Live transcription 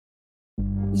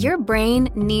Your brain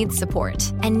needs support,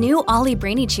 and new Ollie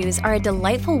Brainy Chews are a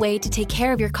delightful way to take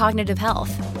care of your cognitive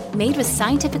health. Made with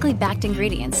scientifically backed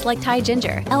ingredients like Thai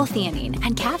ginger, L-theanine,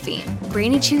 and caffeine,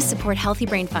 Brainy Chews support healthy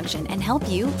brain function and help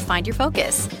you find your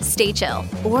focus, stay chill,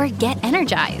 or get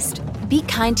energized. Be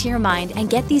kind to your mind and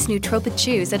get these nootropic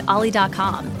chews at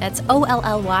ollie.com. That's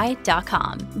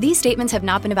OLLY.com. These statements have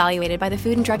not been evaluated by the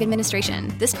Food and Drug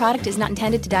Administration. This product is not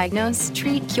intended to diagnose,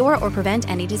 treat, cure, or prevent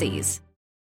any disease.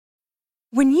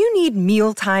 When you need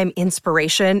mealtime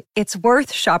inspiration, it's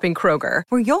worth shopping Kroger,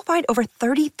 where you'll find over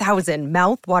 30,000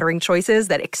 mouth-watering choices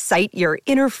that excite your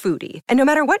inner foodie. And no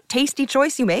matter what tasty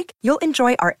choice you make, you'll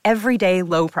enjoy our everyday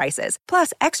low prices,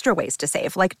 plus extra ways to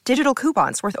save, like digital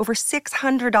coupons worth over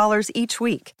 $600 each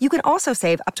week. You can also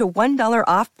save up to $1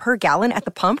 off per gallon at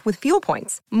the pump with fuel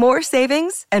points. More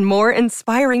savings and more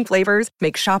inspiring flavors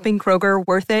make shopping Kroger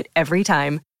worth it every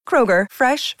time. Kroger,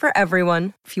 fresh for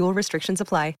everyone. Fuel restrictions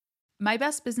apply. My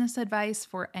best business advice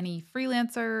for any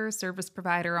freelancer, service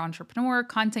provider, entrepreneur,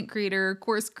 content creator,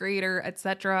 course creator,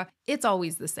 etc., it's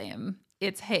always the same.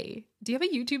 It's, hey, do you have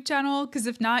a YouTube channel? Because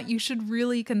if not, you should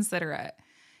really consider it.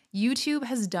 YouTube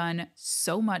has done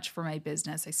so much for my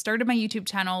business. I started my YouTube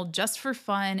channel just for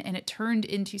fun, and it turned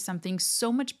into something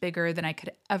so much bigger than I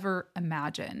could ever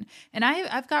imagine. And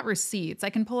I've got receipts. I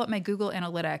can pull up my Google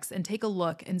Analytics and take a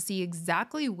look and see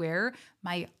exactly where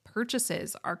my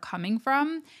purchases are coming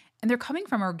from. And they're coming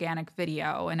from organic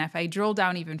video. And if I drill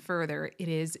down even further, it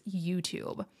is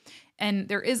YouTube. And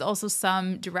there is also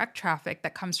some direct traffic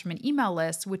that comes from an email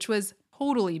list, which was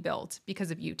totally built because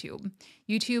of YouTube.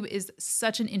 YouTube is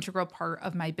such an integral part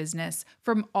of my business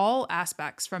from all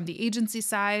aspects, from the agency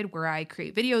side, where I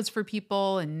create videos for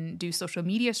people and do social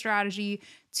media strategy,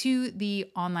 to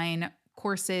the online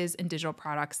courses and digital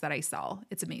products that I sell.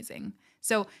 It's amazing.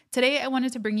 So today I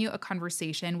wanted to bring you a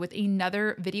conversation with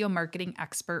another video marketing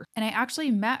expert, and I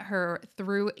actually met her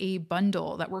through a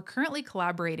bundle that we're currently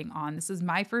collaborating on. This is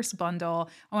my first bundle.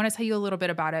 I want to tell you a little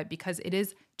bit about it because it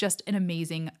is just an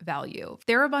amazing value.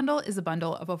 TheraBundle is a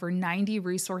bundle of over 90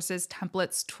 resources,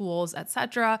 templates, tools,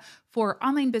 etc. for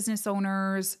online business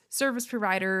owners, service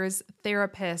providers,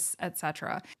 therapists,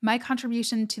 etc. My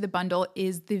contribution to the bundle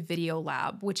is the Video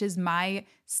Lab, which is my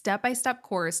step-by-step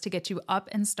course to get you up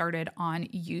and started on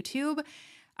YouTube.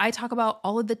 I talk about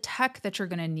all of the tech that you're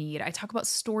going to need. I talk about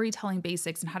storytelling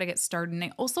basics and how to get started. And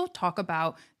I also talk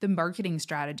about the marketing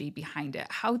strategy behind it,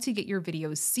 how to get your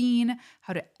videos seen,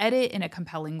 how to edit in a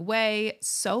compelling way,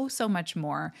 so much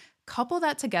more. Couple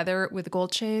that together with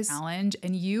Golce's challenge,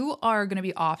 and you are going to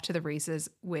be off to the races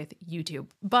with YouTube.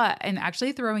 But I'm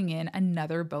actually throwing in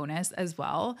another bonus as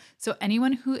well. So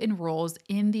anyone who enrolls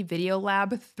in the Video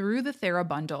Lab through the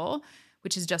TheraBundle,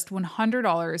 which is just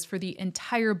 $100 for the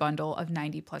entire bundle of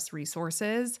 90 plus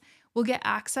resources, will get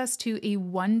access to a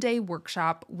one-day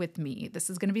workshop with me. This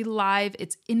is going to be live.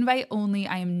 It's invite only.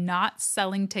 I am not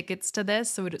selling tickets to this,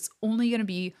 so it is only going to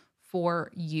be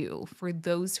for you, for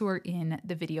those who are in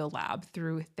the Video Lab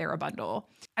through TheraBundle.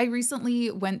 I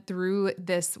recently went through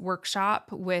this workshop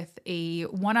with a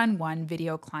one-on-one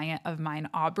video client of mine,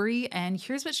 Aubrey, and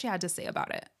here's what she had to say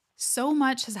about it. So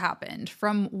much has happened.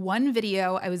 From one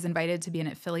video, I was invited to be an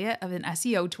affiliate of an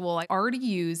SEO tool I already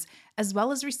use, as well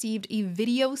as received a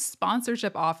video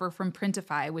sponsorship offer from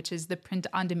Printify, which is the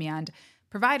print-on-demand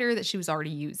provider that she was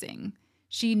already using.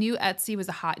 She knew Etsy was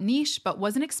a hot niche, but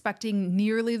wasn't expecting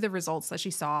nearly the results that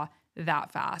she saw that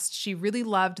fast. She really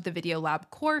loved the Video Lab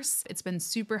course. It's been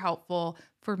super helpful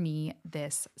for me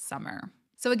this summer.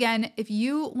 So again, if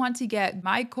you want to get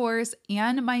my course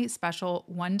and my special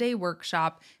one-day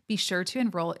workshop, be sure to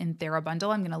enroll in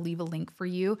TheraBundle. I'm going to leave a link for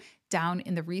you down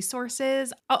in the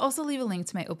resources. I'll also leave a link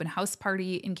to my open house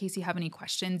party in case you have any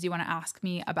questions you want to ask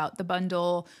me about the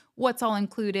bundle, what's all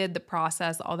included, the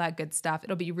process, all that good stuff.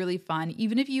 It'll be really fun.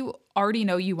 Even if you already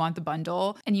know you want the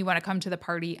bundle and you want to come to the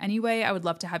party anyway, I would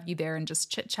love to have you there and just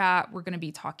chit chat. We're going to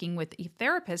be talking with a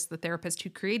therapist, the therapist who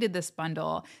created this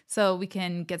bundle, so we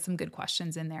can get some good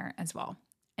questions in there as well.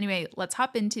 Anyway, let's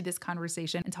hop into this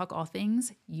conversation and talk all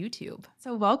things YouTube.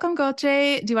 So welcome,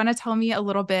 Golce. Do you want to tell me a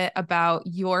little bit about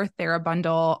your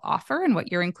TheraBundle offer and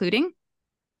what you're including?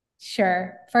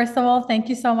 Sure. First of all, thank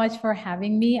you so much for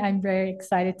having me. I'm very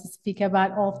excited to speak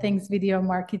about all things video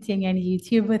marketing and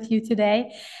YouTube with you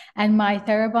today. And my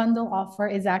TheraBundle offer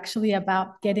is actually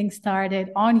about getting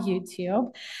started on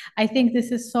YouTube. I think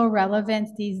this is so relevant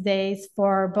these days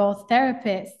for both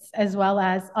therapists as well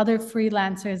as other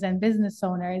freelancers and business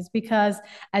owners, because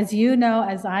as you know,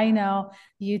 as I know,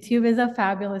 YouTube is a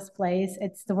fabulous place.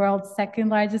 It's the world's second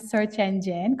largest search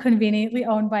engine, conveniently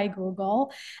owned by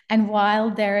Google. And while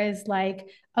there is like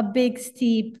a big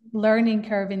steep learning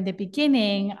curve in the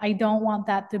beginning, I don't want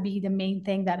that to be the main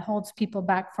thing that holds people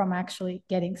back from actually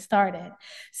getting started.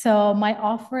 So my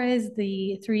offer is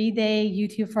the 3-day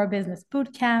YouTube for Business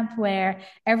Bootcamp, where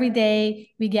every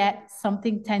day we get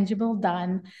something tangible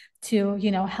done to,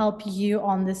 help you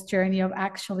on this journey of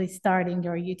actually starting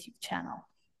your YouTube channel.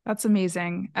 That's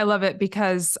amazing. I love it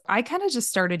because I kind of just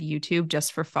started YouTube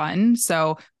just for fun.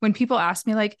 So when people ask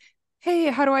me, like,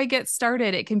 hey, how do I get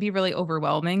started? It can be really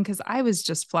overwhelming because I was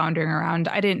just floundering around.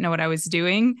 I didn't know what I was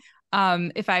doing.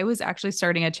 If I was actually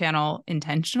starting a channel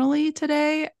intentionally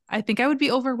today, I think I would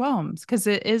be overwhelmed because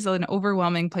it is an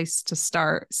overwhelming place to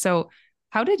start. So,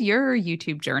 how did your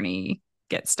YouTube journey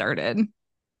get started?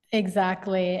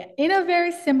 Exactly. In a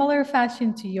very similar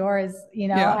fashion to yours,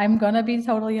 Yeah. I'm gonna be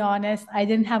totally honest. I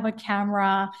didn't have a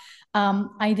camera.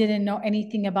 I didn't know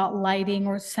anything about lighting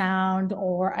or sound,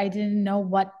 or I didn't know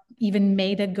what even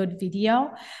made a good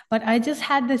video. But I just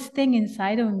had this thing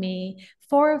inside of me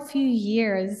for a few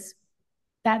years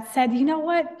that said, you know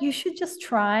what, you should just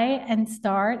try and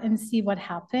start and see what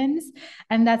happens.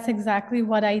 And that's exactly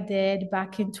what I did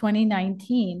back in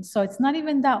 2019. So it's not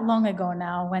even that long ago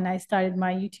now when I started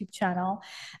my YouTube channel.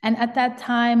 And at that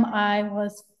time, I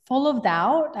was full of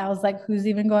doubt. I was like, who's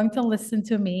even going to listen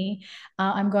to me?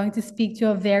 I'm going to speak to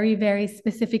a very, very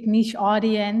specific niche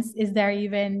audience. Is there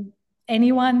even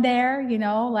anyone there?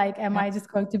 Like, am Yep. I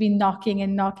just going to be knocking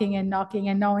and knocking and knocking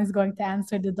and no one's going to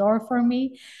answer the door for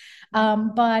me?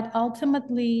 But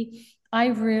ultimately, I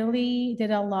really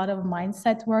did a lot of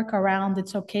mindset work around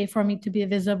it's okay for me to be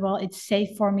visible. It's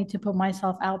safe for me to put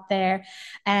myself out there.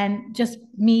 And just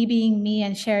me being me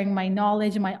and sharing my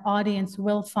knowledge, my audience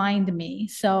will find me.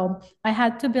 So I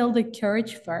had to build the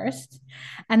courage first.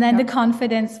 And then the Yep.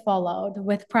 confidence followed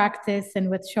with practice and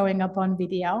with showing up on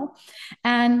video.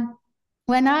 And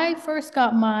when I first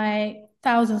got my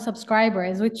 1,000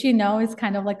 subscribers, which is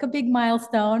kind of like a big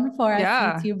milestone for us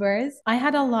Yeah. YouTubers, I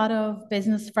had a lot of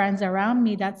business friends around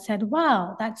me that said,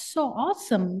 wow, that's so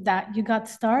awesome that you got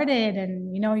started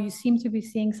and you seem to be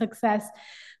seeing success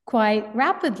quite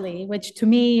rapidly, which to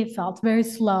me felt very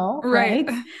slow, Right.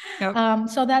 right? Yep.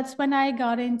 So that's when I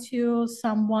got into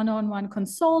some one-on-one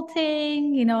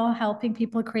consulting, helping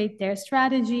people create their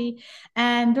strategy.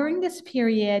 And during this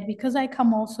period, because I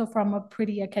come also from a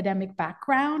pretty academic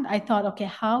background, I thought, okay,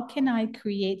 how can I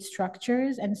create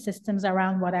structures and systems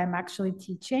around what I'm actually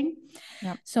teaching?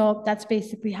 Yep. So that's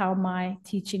basically how my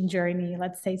teaching journey,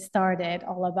 let's say, started,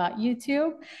 all about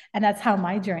YouTube. And that's how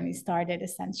my journey started,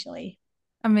 essentially.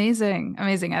 Amazing.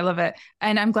 Amazing. I love it.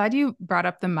 And I'm glad you brought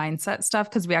up the mindset stuff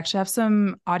because we actually have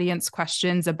some audience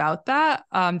questions about that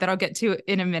that I'll get to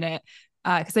in a minute.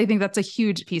 Because I think that's a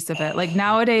huge piece of it. Like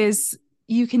nowadays,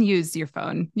 you can use your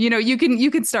phone. You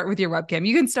can start with your webcam.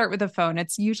 You can start with a phone.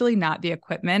 It's usually not the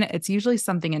equipment. It's usually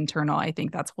something internal. I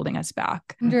think that's holding us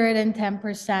back.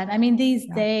 110%. I mean, these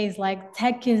Yeah. days, like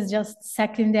tech is just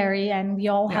secondary, and we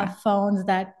all Yeah. have phones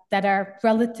that are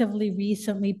relatively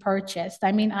recently purchased.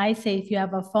 I mean, I say if you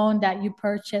have a phone that you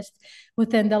purchased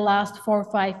within the last 4 or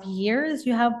 5 years,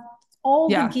 you have all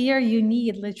the Yeah. gear you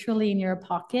need literally in your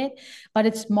pocket. But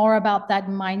it's more about that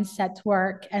mindset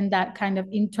work and that kind of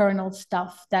internal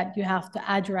stuff that you have to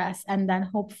address and then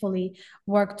hopefully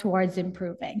work towards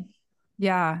improving.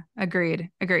 Yeah, agreed.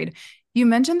 Agreed. You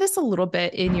mentioned this a little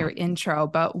bit in your intro,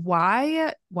 but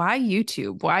why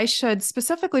YouTube? Why should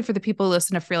specifically for the people who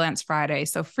listen to Freelance Friday,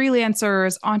 so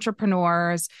freelancers,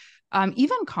 entrepreneurs,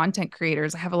 even content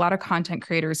creators. I have a lot of content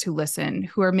creators who listen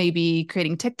who are maybe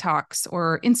creating TikToks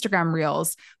or Instagram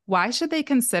reels. Why should they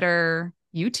consider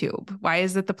YouTube? Why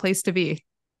is it the place to be?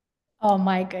 Oh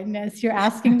my goodness, you're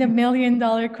asking the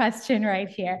million-dollar question right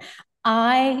here.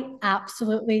 I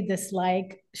absolutely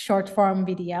dislike short form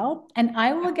video, and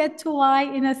I will get to why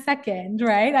in a second,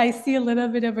 right? I see a little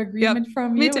bit of Yep, agreement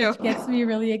from me you, too. which gets me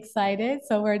really excited.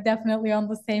 So we're definitely on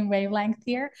the same wavelength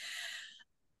here.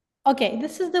 Okay,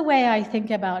 this is the way I think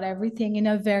about everything in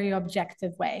a very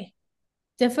objective way.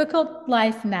 Difficult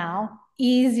life now,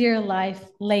 easier life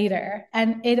later.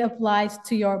 And it applies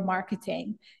to your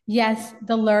marketing. Yes,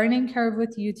 the learning curve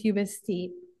with YouTube is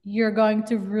steep. You're going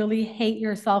to really hate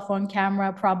yourself on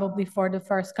camera probably for the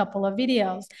first couple of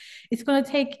videos. It's going to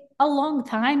take a long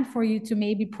time for you to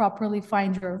maybe properly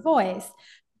find your voice,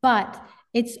 but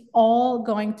it's all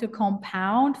going to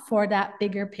compound for that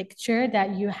bigger picture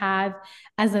that you have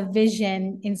as a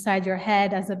vision inside your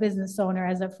head as a business owner,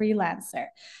 as a freelancer.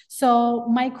 So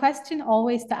my question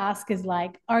always to ask is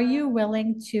like, are you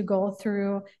willing to go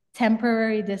through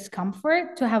temporary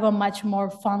discomfort to have a much more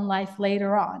fun life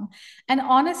later on? And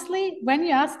honestly, when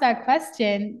you ask that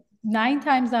question, nine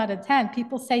times out of 10,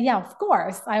 people say, yeah, of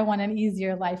course, I want an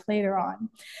easier life later on.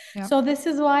 Yep. So this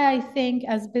is why I think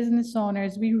as business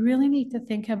owners, we really need to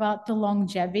think about the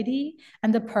longevity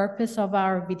and the purpose of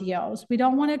our videos. We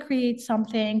don't want to create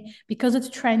something because it's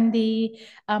trendy,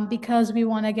 because we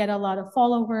want to get a lot of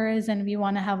followers and we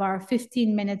want to have our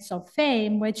 15 minutes of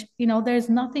fame, which, there's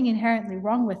nothing inherently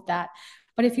wrong with that.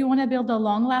 But if you want to build a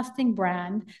long-lasting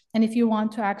brand, and if you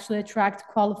want to actually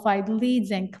attract qualified leads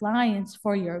and clients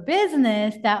for your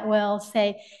business that will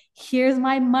say, here's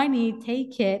my money,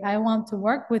 take it, I want to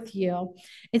work with you.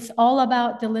 It's all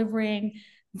about delivering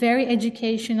very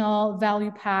educational,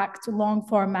 value-packed, long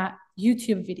format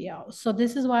YouTube videos. So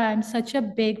this is why I'm such a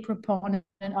big proponent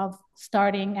of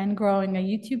starting and growing a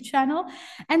YouTube channel.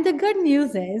 And the good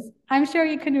news is, I'm sure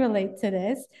you can relate to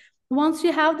this, once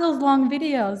you have those long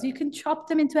videos, you can chop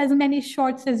them into as many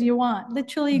shorts as you want.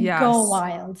 Literally go Yes.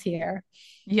 wild here.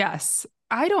 Yes.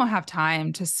 I don't have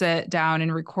time to sit down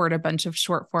and record a bunch of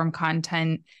short form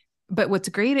content. But what's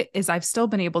great is I've still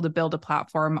been able to build a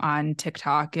platform on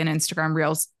TikTok and Instagram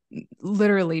Reels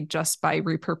literally just by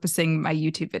repurposing my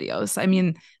YouTube videos. I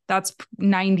mean, that's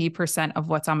 90% of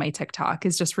what's on my TikTok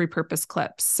is just repurposed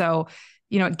clips. So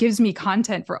it gives me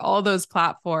content for all those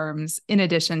platforms in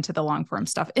addition to the long form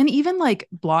stuff. And even like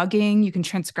blogging, you can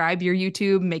transcribe your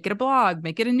YouTube, make it a blog,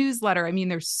 make it a newsletter. I mean,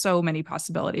 there's so many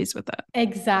possibilities with it.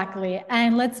 Exactly.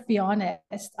 And let's be honest,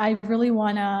 I really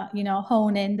want to,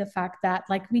 hone in the fact that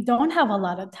like we don't have a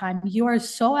lot of time. You are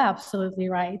so absolutely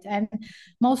right. And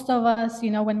most of us,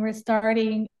 when we're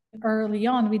starting early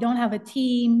on, we don't have a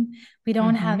team, we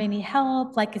don't have any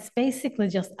help. Like it's basically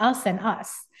just us and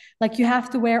us. Like you have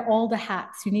to wear all the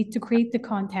hats. You need to create the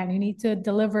content. You need to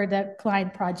deliver the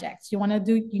client projects. You need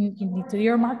to do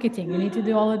your marketing. You need to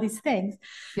do all of these things.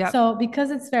 Yep. So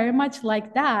because it's very much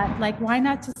like that, like why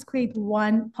not just create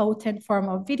one potent form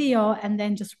of video and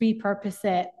then just repurpose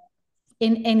it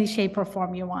in any shape or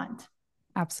form you want?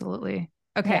 Absolutely.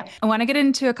 Okay. Yeah. I want to get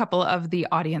into a couple of the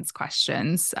audience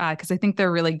questions because I think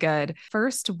they're really good.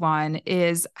 First one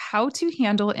is how to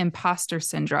handle imposter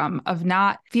syndrome of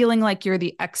not feeling like you're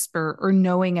the expert or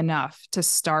knowing enough to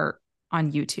start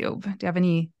on YouTube. Do you have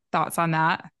any thoughts on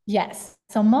that? Yes.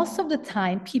 So most of the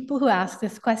time, people who ask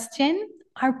this question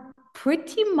are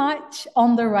pretty much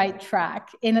on the right track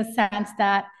in a sense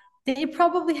that they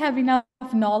probably have enough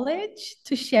knowledge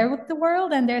to share with the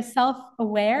world and they're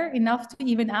self-aware enough to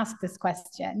even ask this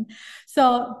question.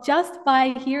 So just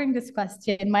by hearing this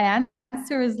question, my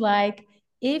answer is like,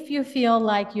 if you feel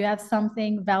like you have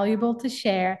something valuable to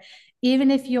share,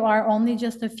 even if you are only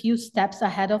just a few steps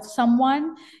ahead of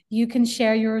someone, you can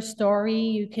share your story,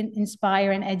 you can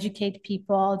inspire and educate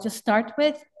people. Just start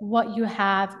with what you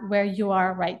have where you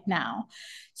are right now.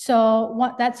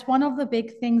 So that's one of the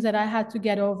big things that I had to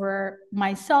get over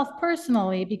myself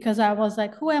personally, because I was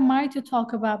like, who am I to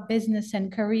talk about business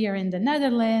and career in the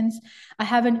Netherlands? I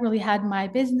haven't really had my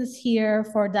business here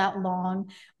for that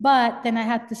long. But then I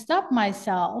had to stop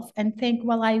myself and think,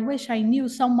 well, I wish I knew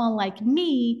someone like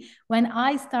me when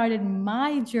I started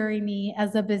my journey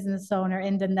as a business owner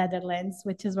in the Netherlands,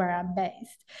 which is where I'm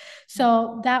based.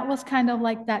 So that was kind of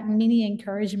like that mini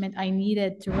encouragement I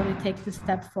needed to really take the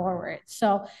step forward.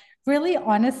 So really,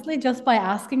 honestly, just by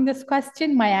asking this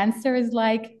question, my answer is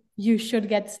like, you should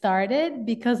get started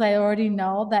because I already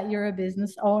know that you're a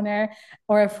business owner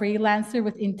or a freelancer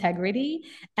with integrity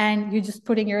and you're just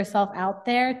putting yourself out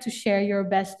there to share your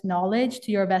best knowledge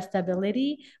to your best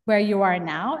ability where you are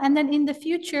now. And then in the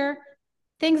future,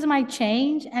 things might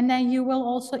change and then you will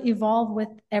also evolve with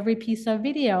every piece of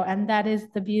video. And that is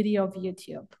the beauty of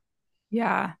YouTube.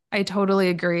 Yeah, I totally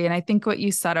agree. And I think what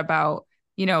you said about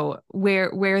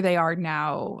where they are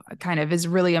now kind of is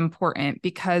really important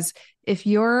because if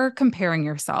you're comparing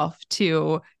yourself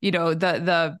to,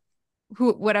 the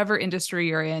whatever industry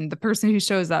you're in, the person who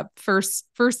shows up first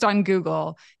on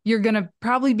Google, you're going to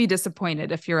probably be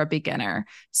disappointed if you're a beginner.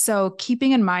 So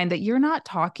keeping in mind that you're not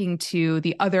talking to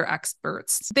the other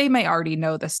experts. They may already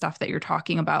know the stuff that you're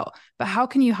talking about, but how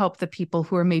can you help the people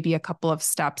who are maybe a couple of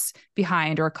steps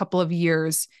behind or a couple of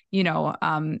years,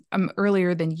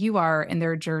 earlier than you are in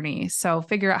their journey? So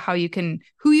figure out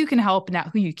who you can help,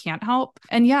 not who you can't help.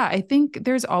 And yeah, I think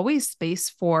there's always space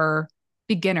for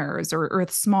beginners or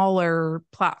smaller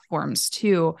platforms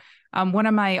too. One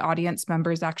of my audience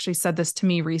members actually said this to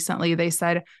me recently. They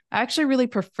said, I actually really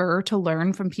prefer to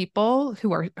learn from people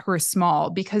who are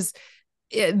small because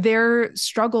their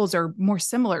struggles are more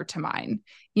similar to mine.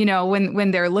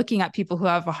 When they're looking at people who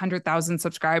have 100,000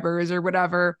 subscribers or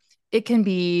whatever, it can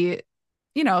be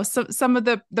some of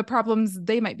the problems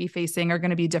they might be facing are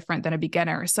going to be different than a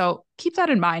beginner. So keep that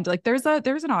in mind. Like there's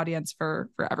an audience for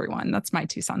everyone. That's my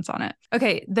 2 cents on it.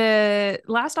 Okay, the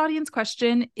last audience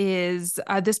question is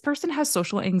this person has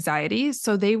social anxiety.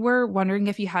 So they were wondering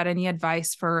if you had any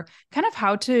advice for kind of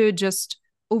how to just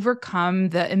overcome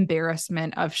the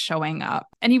embarrassment of showing up.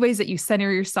 Any ways that you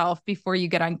center yourself before you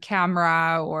get on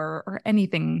camera or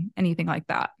anything like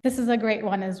that. This is a great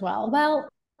one as well. Well,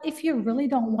 if you really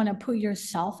don't want to put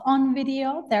yourself on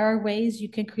video, there are ways you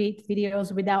can create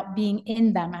videos without being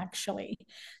in them, actually.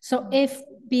 So if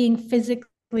being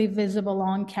physically visible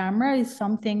on camera is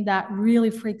something that really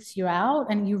freaks you out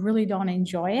and you really don't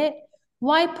enjoy it,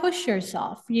 why push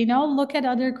yourself? Look at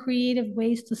other creative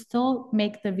ways to still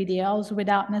make the videos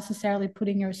without necessarily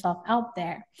putting yourself out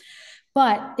there.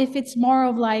 But if it's more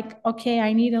of like, okay,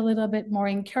 I need a little bit more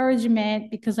encouragement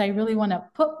because I really want to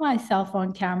put myself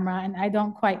on camera and I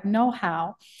don't quite know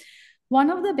how.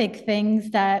 One of the big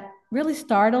things that really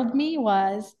startled me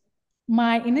was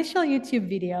my initial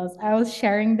YouTube videos. I was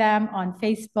sharing them on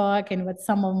Facebook and with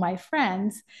some of my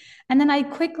friends. And then I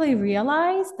quickly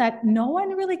realized that no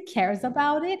one really cares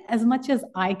about it as much as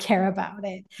I care about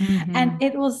it. Mm-hmm. And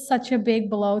it was such a big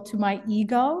blow to my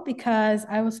ego because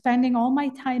I was spending all my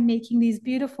time making these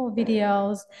beautiful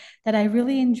videos that I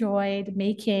really enjoyed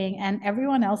making, and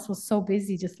everyone else was so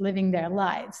busy just living their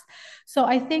lives. So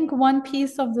I think one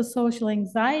piece of the social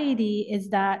anxiety is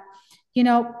that, you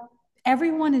know,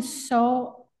 everyone is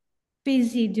so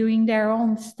busy doing their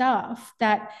own stuff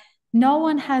that no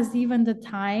one has even the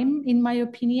time, in my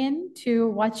opinion, to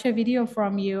watch a video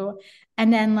from you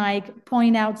and then like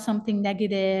point out something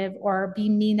negative or be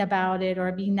mean about it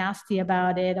or be nasty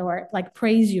about it or like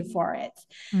praise you for it.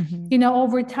 Mm-hmm.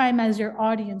 Over time, as your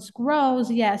audience grows,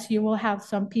 yes, you will have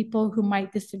some people who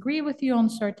might disagree with you on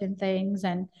certain things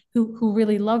and who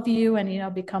really love you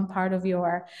and, become part of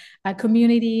your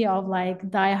community of like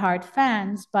diehard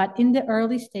fans. But in the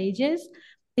early stages,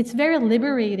 it's very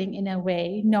liberating in a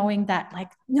way, knowing that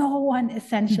like no one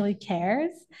essentially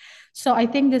cares. So I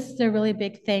think this is a really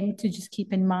big thing to just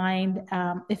keep in mind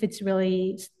if it's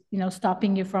really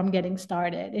stopping you from getting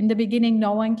started. In the beginning,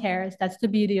 no one cares. That's the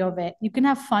beauty of it. You can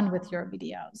have fun with your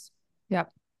videos.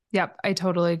 Yep. Yep. I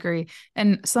totally agree.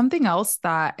 And something else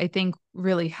that I think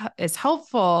really is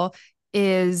helpful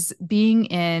is being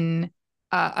in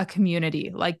a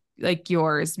community like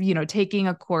yours, taking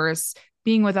a course,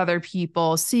 being with other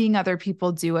people, seeing other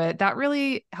people do it. That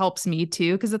really helps me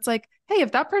too. Cause it's like, hey,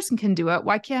 if that person can do it,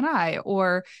 why can't I?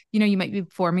 Or, you might be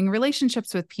forming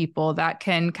relationships with people that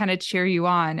can kind of cheer you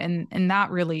on. And that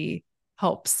really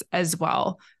helps as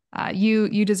well.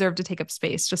 You deserve to take up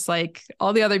space, just like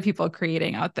all the other people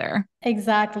creating out there.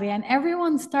 Exactly. And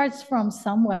everyone starts from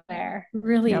somewhere,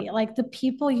 really. Yep. Like the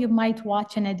people you might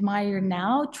watch and admire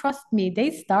now, trust me,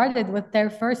 they started with their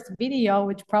first video,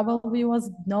 which probably was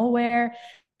nowhere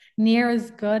near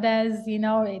as good as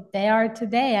they are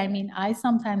today. I mean, I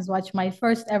sometimes watch my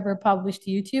first ever published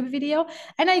YouTube video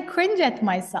and I cringe at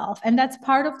myself, and that's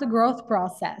part of the growth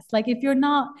process. Like if you're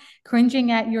not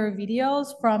cringing at your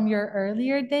videos from your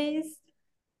earlier days,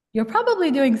 you're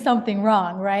probably doing something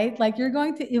wrong, right? Like you're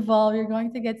going to evolve, you're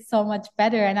going to get so much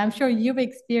better. And I'm sure you've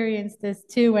experienced this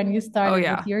too when you Oh started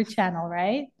yeah. with your channel,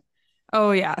 right?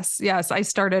 Oh yes. Yes. I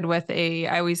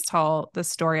always tell the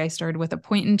story. I started with a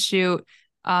point and shoot.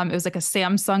 It was like a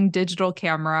Samsung digital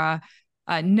camera,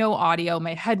 no audio.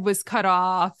 My head was cut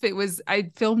off.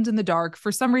 I filmed in the dark.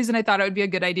 For some reason, I thought it would be a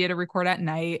good idea to record at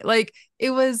night. Like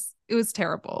it was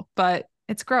terrible, but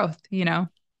it's growth. Yeah,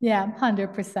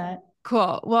 100%.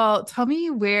 Cool. Well, tell me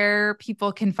where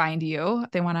people can find you if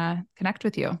they want to connect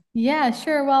with you. Yeah,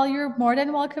 sure. Well, you're more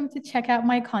than welcome to check out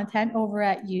my content over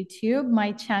at YouTube.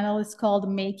 My channel is called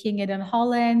Making It in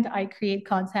Holland. I create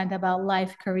content about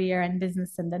life, career, and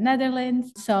business in the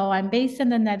Netherlands. So I'm based in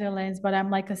the Netherlands, but I'm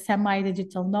like a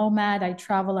semi-digital nomad. I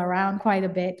travel around quite a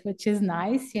bit, which is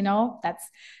nice. That's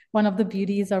one of the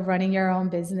beauties of running your own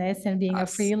business and being a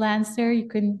Yes. freelancer. You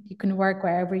can work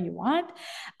wherever you want.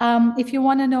 If you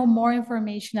want to know more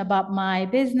information about my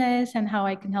business and how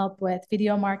I can help with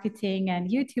video marketing and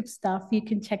YouTube stuff, you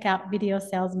can check out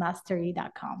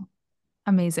videosalesmastery.com.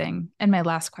 Amazing. And my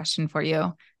last question for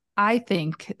you. I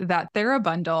think that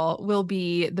TheraBundle will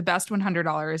be the best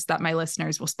 $100 that my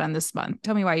listeners will spend this month.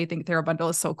 Tell me why you think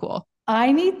TheraBundle is so cool.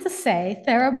 I need to say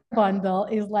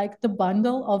TheraBundle is like the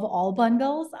bundle of all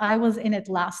bundles. I was in it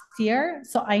last year,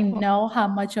 so I Cool. know how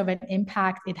much of an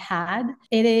impact it had.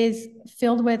 It is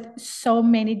filled with so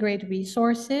many great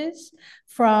resources,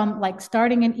 from like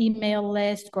starting an email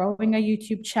list, growing a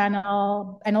YouTube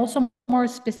channel, and also more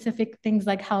specific things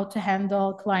like how to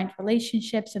handle client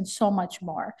relationships and so much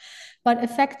more. But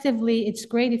effectively, it's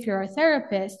great if you're a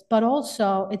therapist, but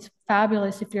also it's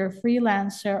fabulous if you're a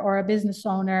freelancer or a business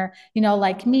owner,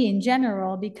 like me in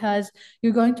general, because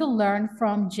you're going to learn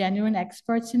from genuine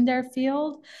experts in their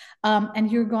field. And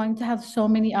you're going to have so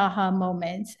many aha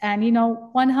moments. And,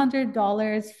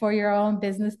 $100 for your own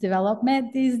business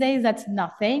development these days, that's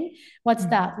nothing. What's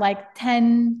that? Like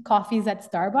 10 coffees at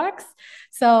Starbucks.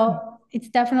 So it's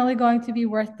definitely going to be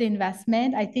worth the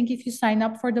investment. I think if you sign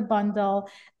up for the bundle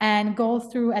and go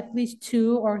through at least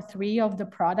 2 or 3 of the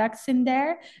products in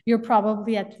there, you're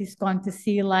probably at least going to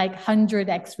see like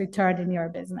 100x return in your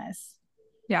business.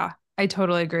 Yeah, I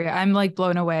totally agree. I'm like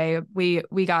blown away. We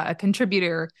got a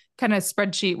contributor kind of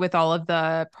spreadsheet with all of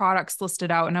the products listed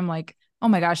out, and I'm like, oh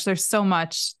my gosh, there's so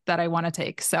much that I want to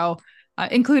take. So,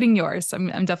 including yours, I'm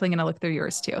definitely going to look through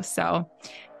yours too. So,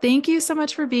 thank you so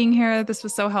much for being here. This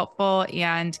was so helpful,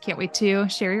 and can't wait to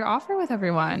share your offer with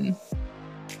everyone.